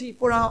penalty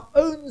for our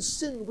own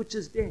sin, which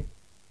is death,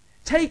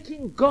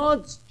 taking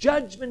God's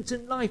judgment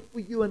in life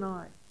for you and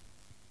I.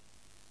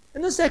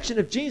 And this action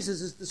of Jesus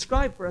is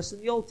described for us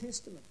in the Old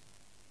Testament.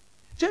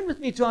 Turn with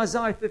me to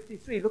Isaiah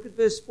 53. Look at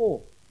verse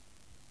 4.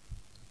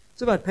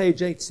 It's about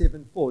page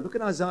 874. Look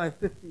at Isaiah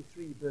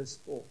 53, verse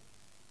 4.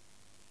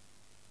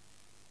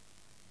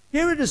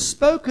 Here it is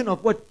spoken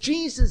of what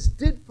Jesus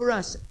did for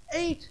us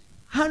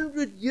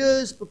 100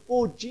 years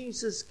before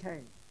Jesus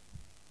came.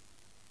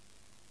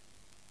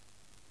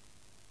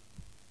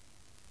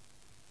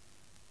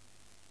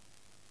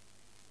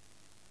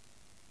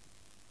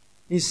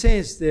 He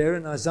says there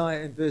in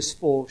Isaiah in verse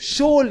 4,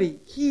 surely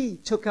he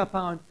took up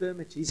our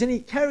infirmities and he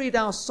carried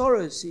our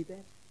sorrows, see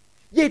that?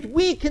 Yet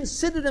we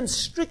considered him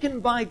stricken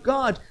by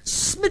God,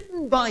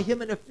 smitten by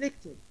him and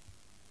afflicted.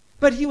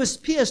 But he was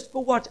pierced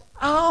for what?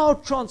 Our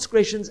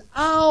transgressions,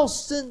 our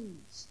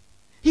sins.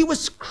 He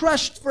was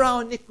crushed for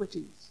our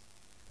iniquities.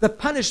 The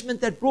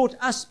punishment that brought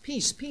us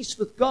peace, peace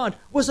with God,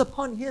 was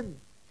upon him.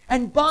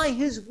 And by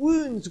his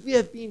wounds we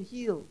have been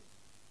healed.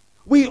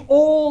 We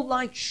all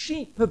like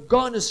sheep have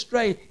gone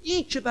astray.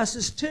 Each of us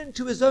has turned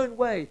to his own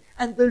way.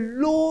 And the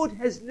Lord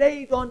has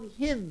laid on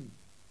him,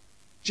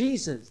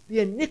 Jesus, the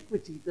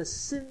iniquity, the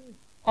sin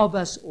of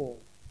us all.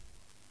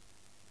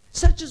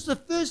 Such is the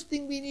first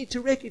thing we need to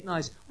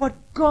recognize. What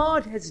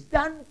God has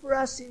done for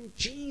us in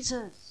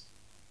Jesus.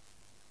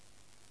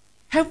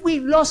 Have we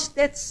lost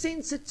that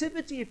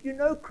sensitivity if you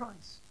know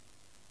Christ?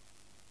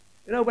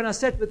 You know, when I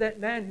sat with that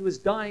man who was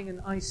dying in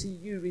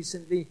ICU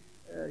recently,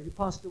 who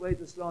passed away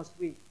this last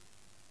week,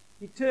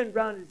 he turned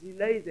round as he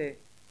lay there,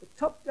 a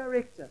top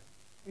director,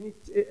 and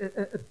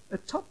a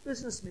top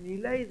businessman, he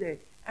lay there,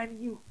 and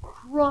he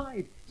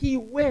cried, he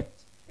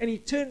wept, and he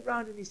turned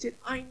round and he said,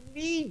 I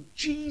need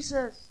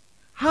Jesus.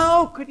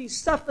 How could he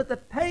suffer the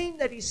pain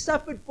that he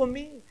suffered for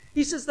me?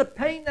 He says, the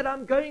pain that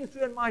I'm going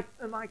through in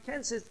my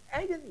cancer is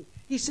agony.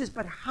 He says,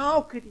 but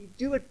how could he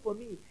do it for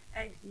me?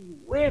 And he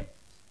wept.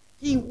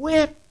 He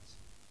wept.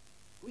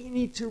 We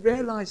need to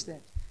realize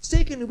that.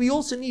 Secondly, we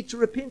also need to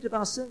repent of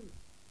our sins.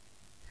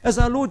 As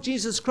our Lord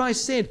Jesus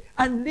Christ said,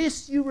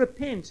 unless you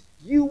repent,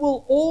 you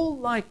will all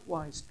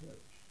likewise perish.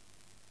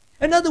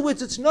 In other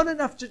words, it's not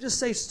enough to just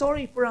say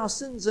sorry for our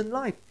sins in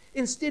life.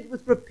 Instead,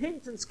 with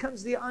repentance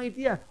comes the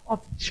idea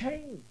of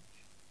change.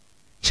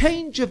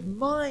 Change of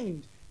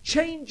mind.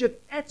 Change of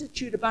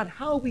attitude about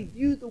how we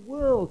view the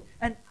world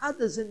and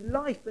others and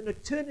life and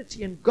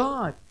eternity and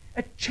God.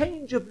 A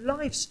change of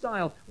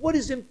lifestyle. What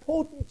is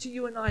important to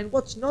you and I and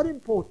what's not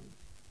important.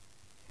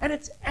 And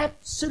it's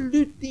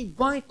absolutely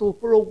vital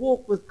for a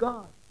walk with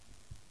God.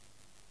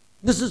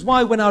 This is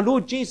why when our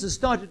Lord Jesus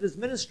started his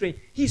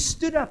ministry, he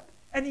stood up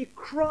and he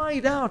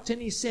cried out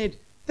and he said,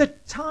 the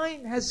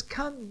time has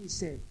come, he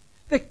said.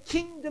 The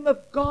kingdom of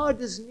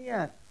God is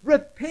near.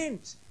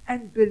 Repent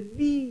and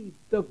believe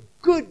the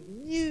good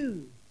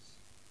news.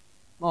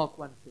 Mark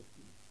 1:15.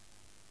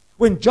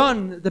 When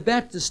John the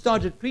Baptist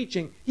started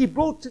preaching, he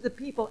brought to the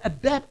people a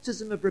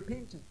baptism of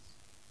repentance.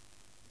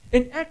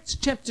 In Acts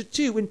chapter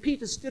 2, when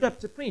Peter stood up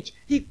to preach,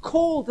 he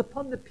called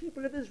upon the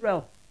people of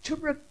Israel to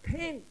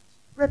repent.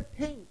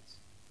 Repent.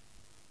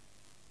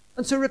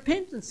 And so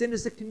repentance then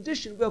is a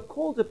condition we're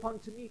called upon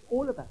to meet,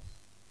 all of us.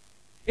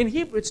 In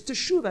Hebrew, it's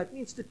teshuvah. It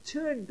means to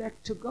turn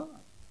back to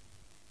God.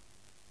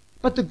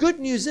 But the good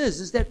news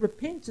is that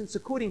repentance,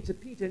 according to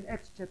Peter in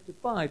Acts chapter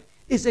 5,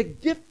 is a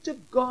gift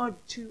of God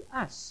to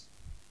us.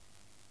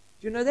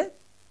 Do you know that?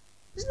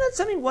 Isn't that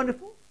something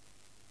wonderful?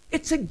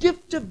 It's a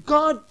gift of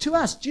God to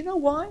us. Do you know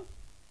why?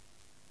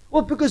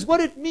 Well, because what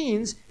it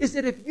means is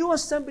that if you are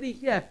somebody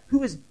here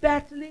who is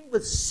battling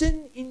with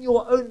sin in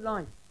your own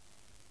life,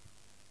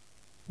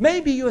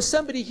 maybe you're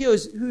somebody here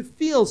who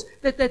feels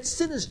that that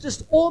sin is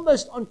just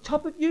almost on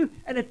top of you,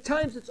 and at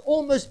times it's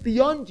almost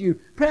beyond you.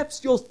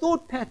 Perhaps your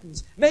thought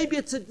patterns, maybe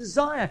it's a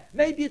desire,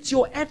 maybe it's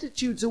your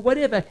attitudes or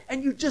whatever,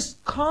 and you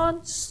just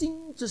can't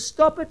seem to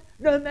stop it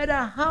no matter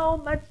how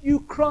much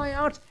you cry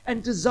out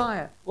and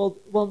desire. Well,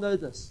 know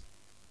this.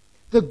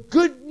 The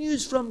good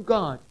news from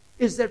God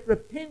is that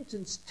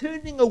repentance,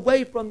 turning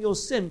away from your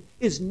sin,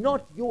 is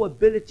not your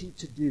ability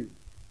to do.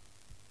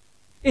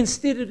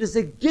 Instead, it is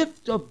a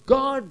gift of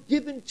God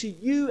given to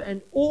you,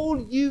 and all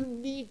you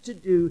need to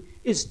do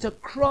is to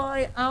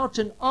cry out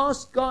and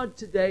ask God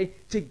today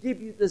to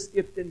give you this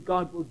gift, and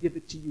God will give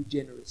it to you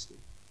generously.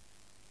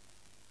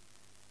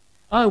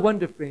 I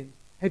wonder, friend,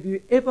 have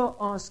you ever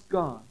asked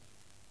God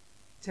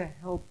to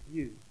help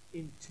you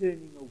in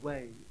turning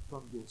away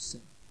from your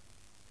sin?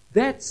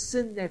 That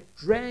sin that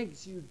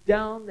drags you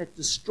down, that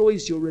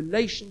destroys your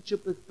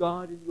relationship with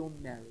God and your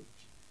marriage,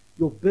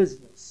 your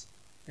business,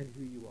 and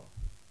who you are.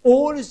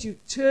 All as you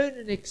turn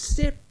and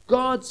accept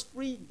God's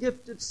free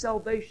gift of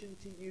salvation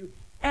to you,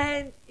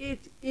 and it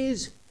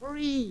is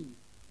free.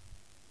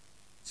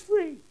 It's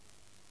free.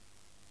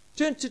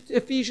 Turn to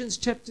Ephesians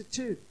chapter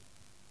 2,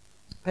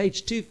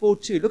 page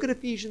 242. Look at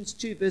Ephesians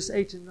 2, verse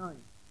 8 and 9.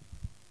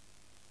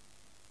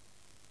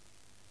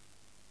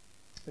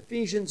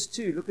 Ephesians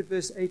 2, look at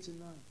verse 8 and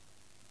 9.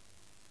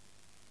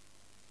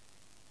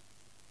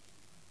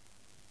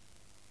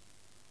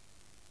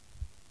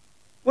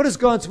 What does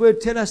God's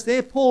word tell us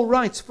there? Paul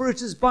writes, for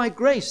it is by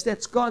grace,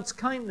 that's God's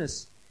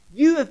kindness.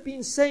 You have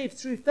been saved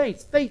through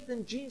faith, faith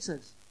in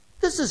Jesus.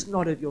 This is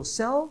not of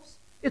yourselves.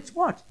 It's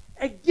what?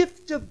 A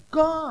gift of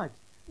God,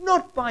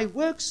 not by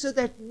works, so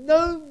that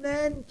no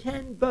man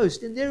can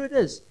boast. And there it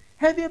is.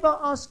 Have you ever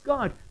asked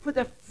God for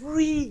the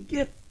free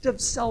gift of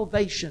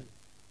salvation?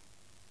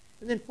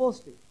 And then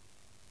fourthly,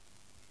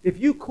 If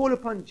you call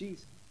upon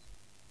Jesus,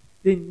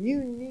 then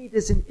you need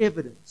as an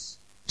evidence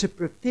to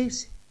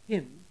profess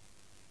Him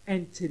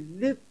and to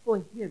live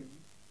for Him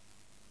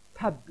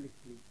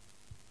publicly.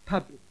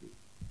 Publicly.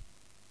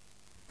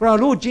 For our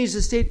Lord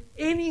Jesus said,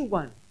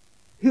 anyone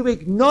who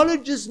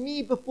acknowledges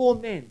me before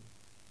men,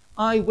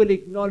 I will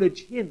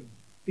acknowledge him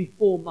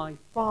before my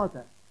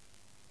Father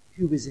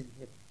who is in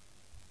heaven.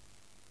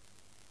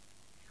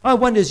 I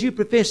wonder, as you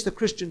profess the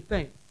Christian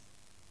faith,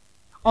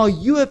 are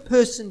you a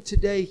person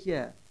today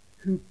here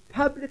who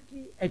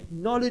publicly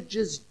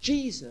acknowledges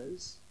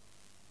Jesus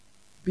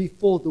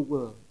before the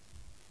world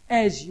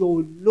as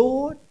your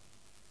Lord,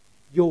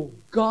 your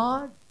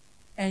God,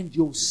 and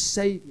your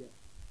Savior?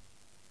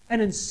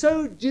 And in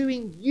so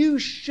doing, you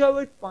show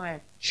it by a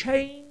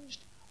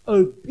changed,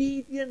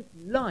 obedient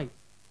life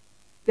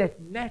that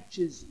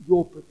matches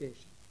your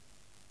profession.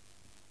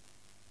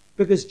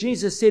 Because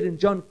Jesus said in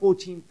John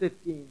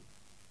 14:15,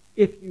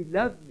 if you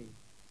love me,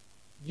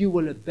 you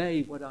will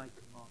obey what I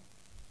command.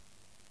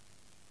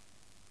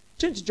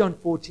 Turn to John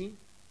 14.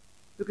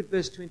 Look at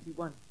verse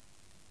 21.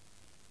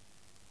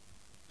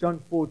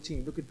 John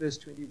 14, look at verse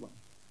 21.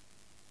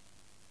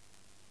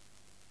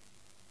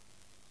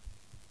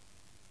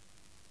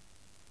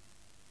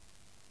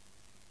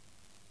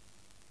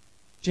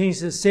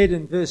 Jesus said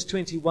in verse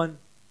 21,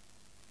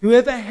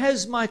 whoever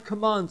has my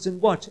commands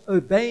and what?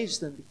 Obeys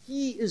them.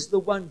 He is the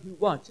one who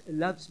what?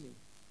 Loves me.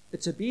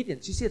 It's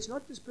obedience. You see, it's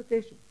not just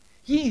profession.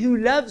 He who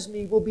loves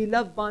me will be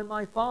loved by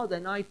my Father,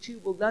 and I too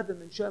will love him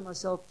and show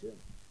myself to him.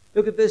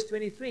 Look at verse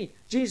 23.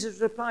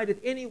 Jesus replied, if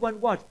anyone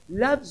what?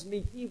 Loves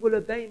me, he will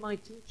obey my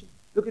teaching.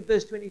 Look at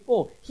verse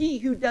 24. He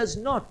who does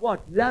not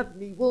what? Love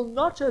me will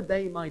not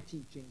obey my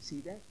teaching. See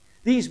that?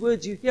 These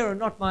words you hear are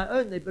not my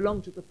own. They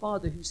belong to the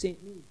Father who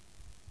sent me.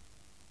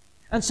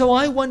 And so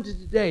I wonder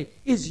today,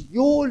 is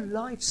your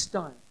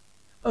lifestyle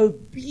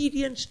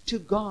obedient to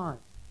God?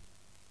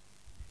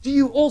 Do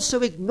you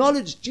also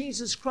acknowledge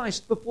Jesus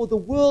Christ before the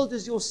world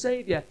as your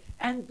Savior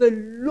and the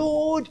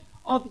Lord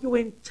of your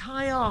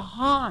entire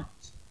heart?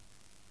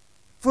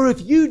 For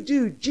if you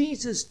do,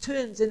 Jesus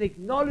turns and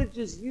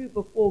acknowledges you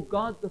before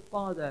God the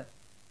Father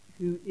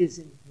who is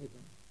in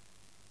heaven.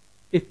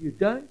 If you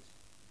don't,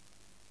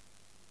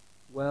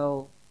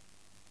 well,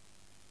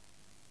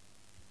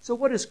 so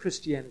what is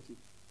Christianity?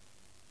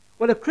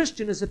 Well, a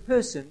Christian is a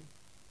person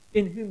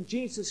in whom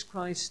Jesus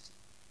Christ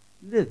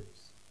lives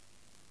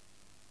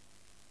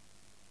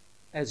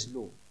as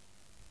Lord.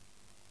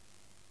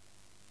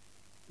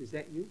 Is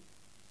that you?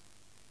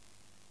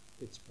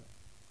 Let's pray.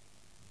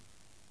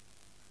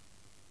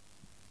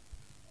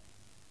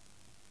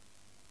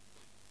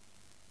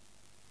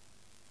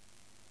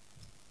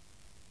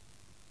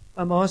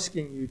 I'm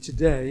asking you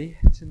today,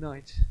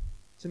 tonight,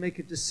 to make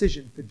a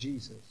decision for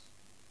Jesus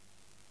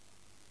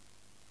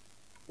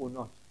or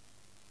not.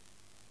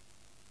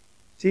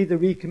 To either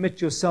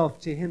recommit yourself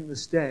to Him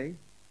this day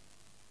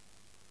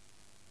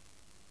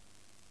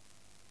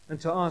and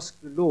to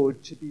ask the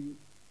Lord to be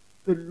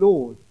the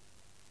Lord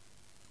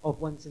of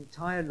one's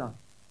entire life.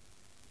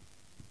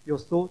 Your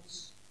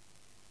thoughts,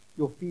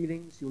 your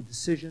feelings, your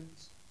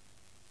decisions,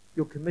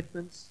 your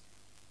commitments,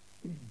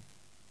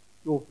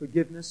 your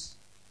forgiveness,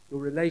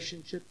 your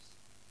relationships.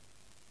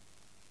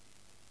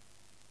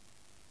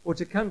 Or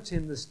to come to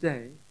Him this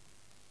day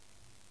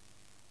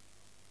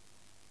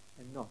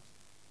and not.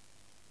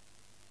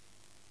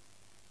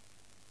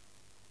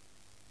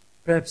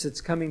 Perhaps it's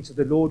coming to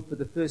the Lord for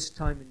the first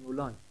time in your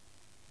life.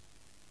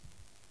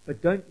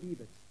 But don't leave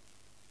it,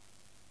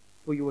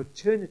 for your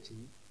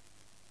eternity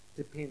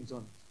depends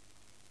on it.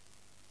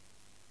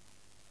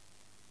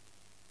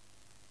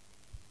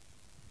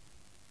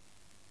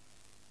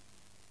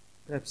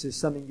 Perhaps there's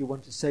something you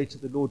want to say to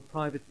the Lord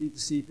privately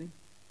this evening.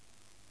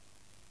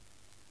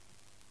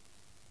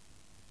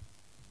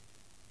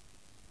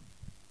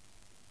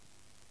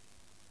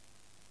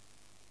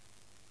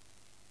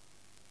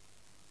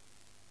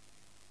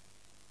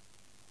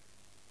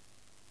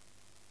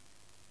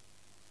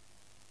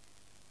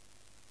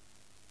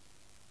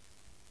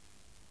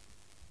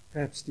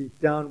 Perhaps deep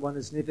down one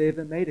has never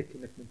ever made a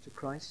commitment to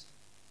Christ.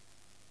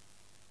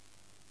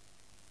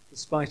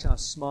 Despite our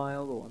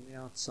smile or on the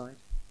outside.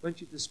 Won't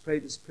you just pray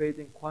this prayer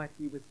then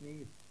quietly with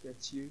me, if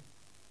that's you?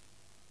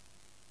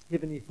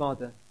 Heavenly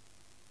Father,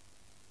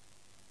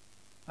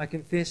 I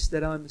confess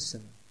that I'm a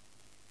sinner.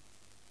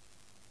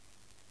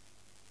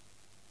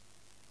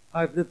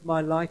 I've lived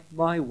my life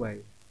my way.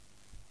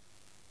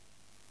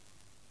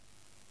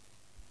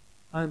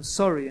 I am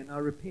sorry and I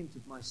repent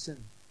of my sin.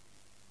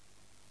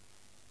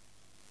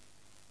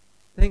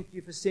 Thank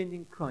you for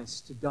sending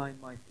Christ to die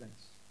in my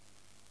place.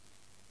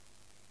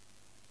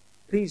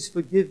 Please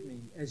forgive me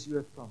as you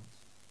have promised.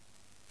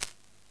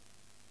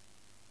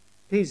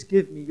 Please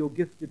give me your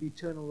gift of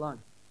eternal life.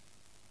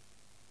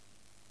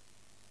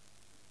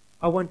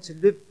 I want to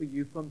live for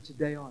you from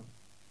today on.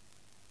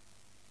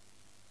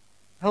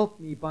 Help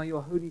me by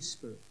your Holy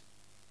Spirit.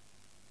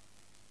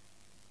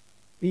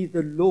 Be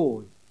the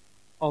Lord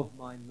of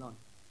my life.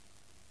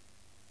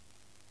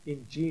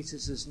 In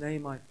Jesus'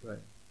 name I pray.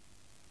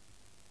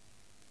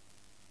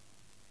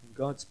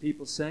 God's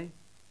people say,